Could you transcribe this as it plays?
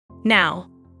Now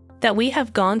that we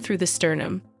have gone through the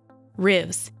sternum,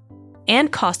 ribs,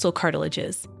 and costal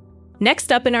cartilages,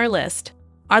 next up in our list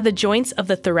are the joints of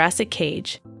the thoracic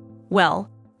cage. Well,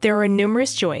 there are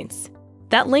numerous joints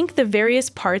that link the various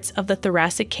parts of the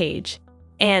thoracic cage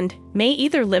and may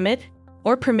either limit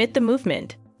or permit the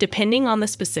movement depending on the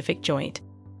specific joint.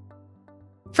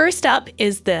 First up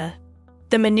is the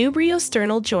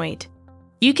manubriosternal joint.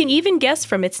 You can even guess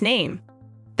from its name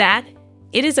that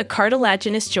it is a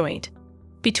cartilaginous joint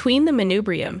between the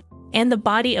manubrium and the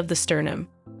body of the sternum.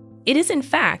 It is in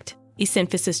fact a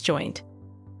symphysis joint,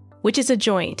 which is a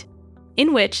joint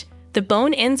in which the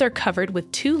bone ends are covered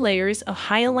with two layers of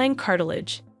hyaline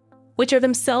cartilage, which are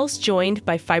themselves joined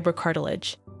by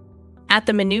fibrocartilage. At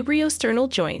the manubriosternal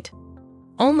joint,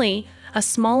 only a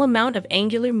small amount of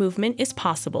angular movement is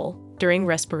possible during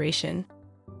respiration.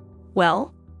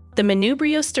 Well, the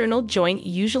manubriosternal joint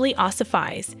usually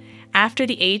ossifies after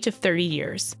the age of 30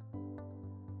 years.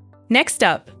 Next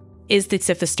up is the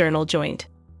xiphisternal joint.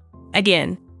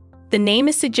 Again, the name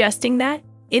is suggesting that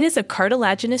it is a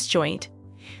cartilaginous joint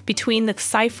between the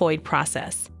xiphoid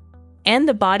process and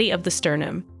the body of the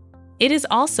sternum. It is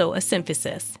also a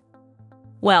symphysis.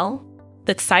 Well,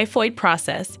 the xiphoid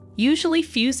process usually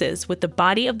fuses with the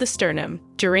body of the sternum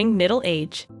during middle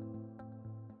age.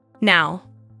 Now,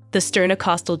 the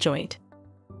sternocostal joint.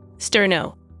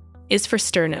 Sterno is for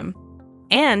sternum,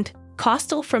 and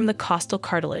costal from the costal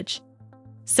cartilage.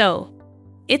 So,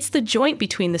 it's the joint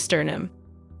between the sternum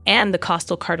and the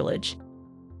costal cartilage.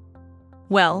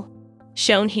 Well,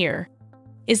 shown here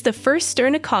is the first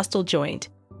sternocostal joint.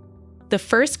 The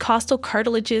first costal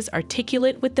cartilages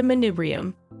articulate with the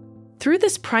manubrium through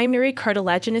this primary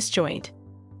cartilaginous joint,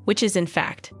 which is in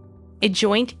fact a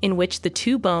joint in which the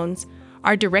two bones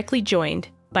are directly joined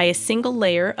by a single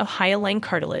layer of hyaline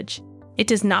cartilage. It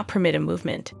does not permit a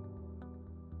movement.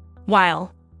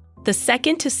 While the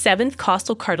second to seventh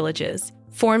costal cartilages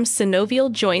form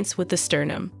synovial joints with the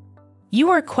sternum. You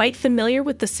are quite familiar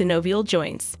with the synovial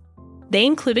joints. They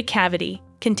include a cavity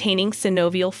containing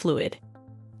synovial fluid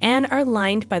and are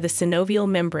lined by the synovial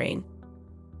membrane.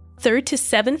 Third to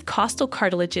seventh costal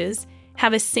cartilages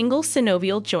have a single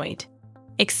synovial joint,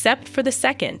 except for the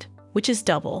second, which is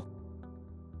double.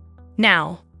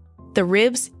 Now, the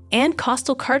ribs and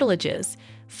costal cartilages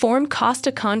form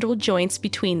costochondral joints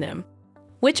between them,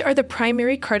 which are the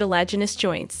primary cartilaginous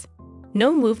joints.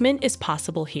 No movement is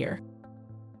possible here.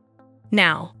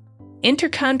 Now,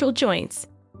 interchondral joints.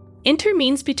 Inter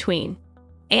means between,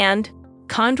 and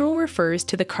chondral refers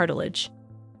to the cartilage.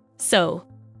 So,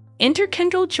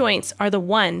 interchondral joints are the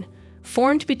one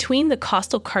formed between the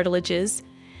costal cartilages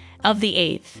of the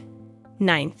 8th,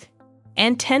 9th,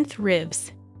 and 10th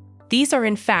ribs. These are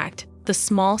in fact the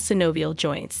small synovial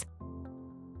joints.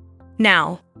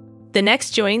 Now, the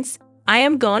next joints I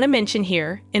am going to mention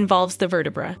here involves the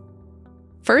vertebra.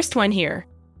 First one here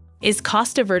is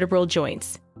costovertebral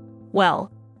joints.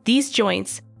 Well, these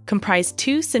joints comprise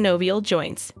two synovial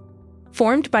joints,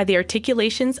 formed by the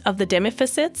articulations of the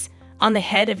demiphysites on the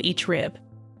head of each rib,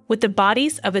 with the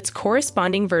bodies of its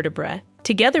corresponding vertebra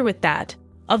together with that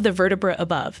of the vertebra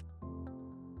above.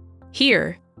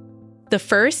 Here, the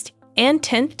 1st and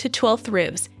 10th to 12th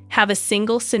ribs have a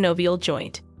single synovial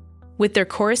joint, with their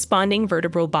corresponding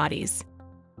vertebral bodies.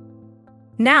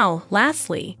 Now,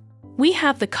 lastly, we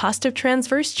have the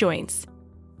costotransverse joints.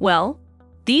 Well,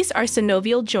 these are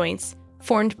synovial joints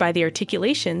formed by the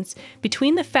articulations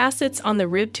between the facets on the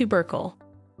rib tubercle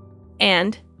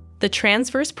and the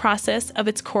transverse process of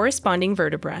its corresponding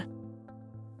vertebra.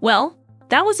 Well,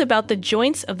 that was about the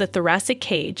joints of the thoracic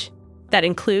cage that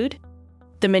include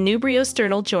the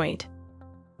manubriosternal joint,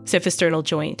 xiphisternal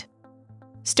joint,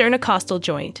 sternocostal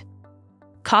joint,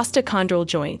 costochondral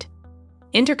joint,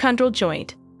 interchondral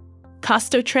joint,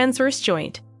 costotransverse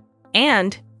joint,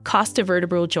 and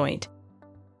costovertebral joint.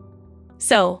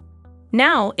 So,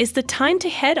 now is the time to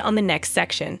head on the next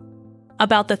section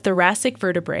about the thoracic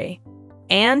vertebrae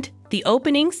and the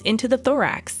openings into the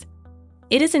thorax.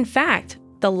 It is in fact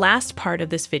the last part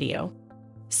of this video,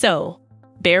 so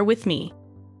bear with me.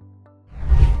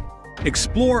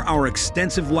 Explore our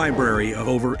extensive library of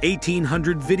over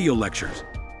 1,800 video lectures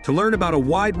to learn about a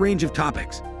wide range of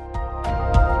topics.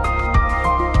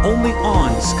 Only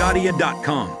on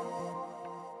sqadia.com.